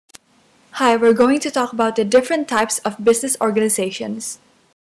Hi, we're going to talk about the different types of business organizations.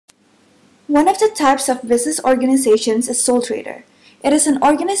 One of the types of business organizations is sole trader. It is an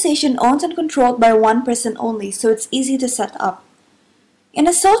organization owned and controlled by one person only, so it's easy to set up. In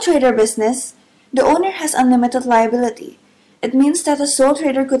a sole trader business, the owner has unlimited liability. It means that a sole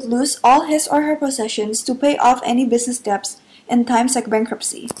trader could lose all his or her possessions to pay off any business debts in times like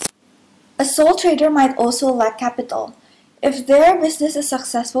bankruptcy. A sole trader might also lack capital. If their business is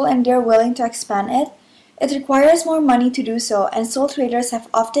successful and they're willing to expand it requires more money to do so, and sole traders have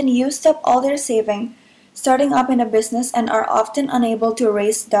often used up all their saving starting up in a business and are often unable to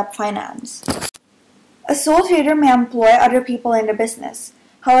raise debt finance. A sole trader may employ other people in the business.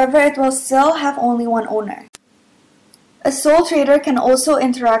 However, it will still have only one owner. A sole trader can also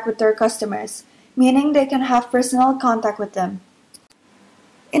interact with their customers, meaning they can have personal contact with them.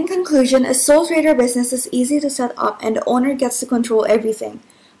 In conclusion, a sole trader business is easy to set up and the owner gets to control everything,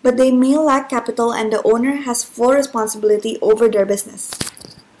 but they may lack capital and the owner has full responsibility over their business.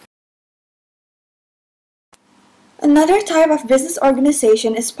 Another type of business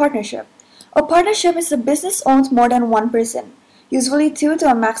organization is partnership. A partnership is a business owned more than one person, usually 2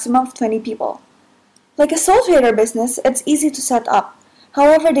 to a maximum of 20 people. Like a sole trader business, it's easy to set up.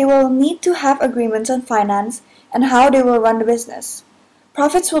 However, they will need to have agreements on finance and how they will run the business.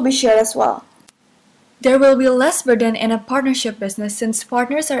 Profits will be shared as well. There will be less burden in a partnership business since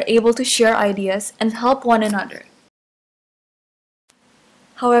partners are able to share ideas and help one another.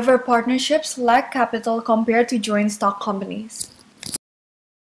 However, partnerships lack capital compared to joint stock companies.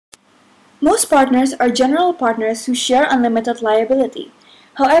 Most partners are general partners who share unlimited liability.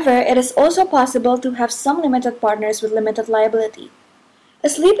 However, it is also possible to have some limited partners with limited liability. A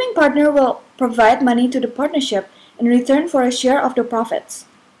sleeping partner will provide money to the partnership in return for a share of the profits,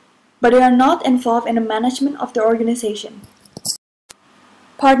 but they are not involved in the management of the organization.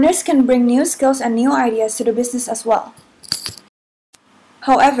 Partners can bring new skills and new ideas to the business as well.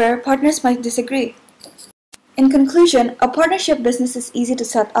 However, partners might disagree. In conclusion, a partnership business is easy to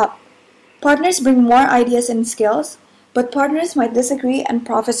set up. Partners bring more ideas and skills, but partners might disagree and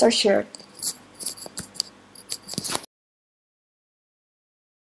profits are shared.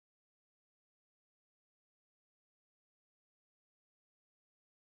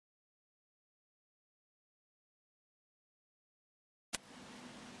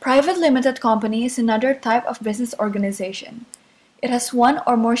 Private limited company is another type of business organization. It has one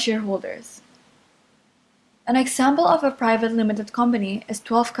or more shareholders. An example of a private limited company is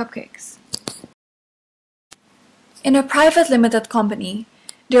 12 Cupcakes. In a private limited company,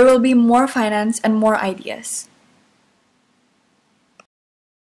 there will be more finance and more ideas.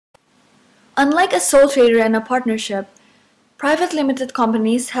 Unlike a sole trader and a partnership, private limited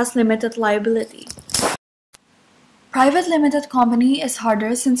companies has limited liability. Private limited company is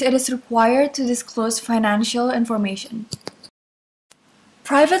harder since it is required to disclose financial information.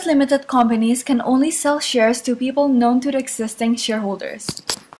 Private limited companies can only sell shares to people known to the existing shareholders.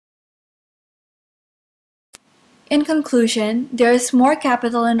 In conclusion, there is more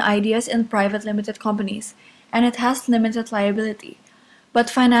capital and ideas in private limited companies, and it has limited liability. But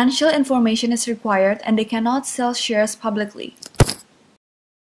financial information is required and they cannot sell shares publicly.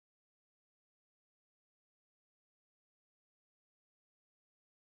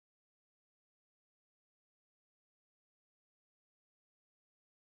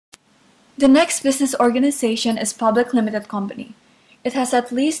 The next business organization is public limited company. It has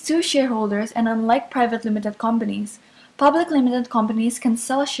at least 2 shareholders, and unlike private limited companies, public limited companies can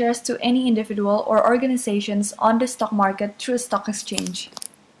sell shares to any individual or organizations on the stock market through a stock exchange.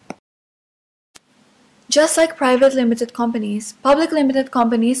 Just like private limited companies, public limited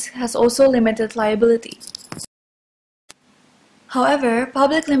companies has also limited liability. However,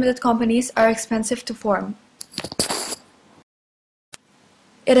 public limited companies are expensive to form.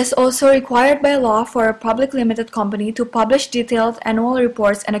 It is also required by law for a public limited company to publish detailed annual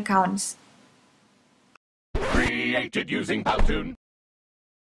reports and accounts. Created using Powtoon.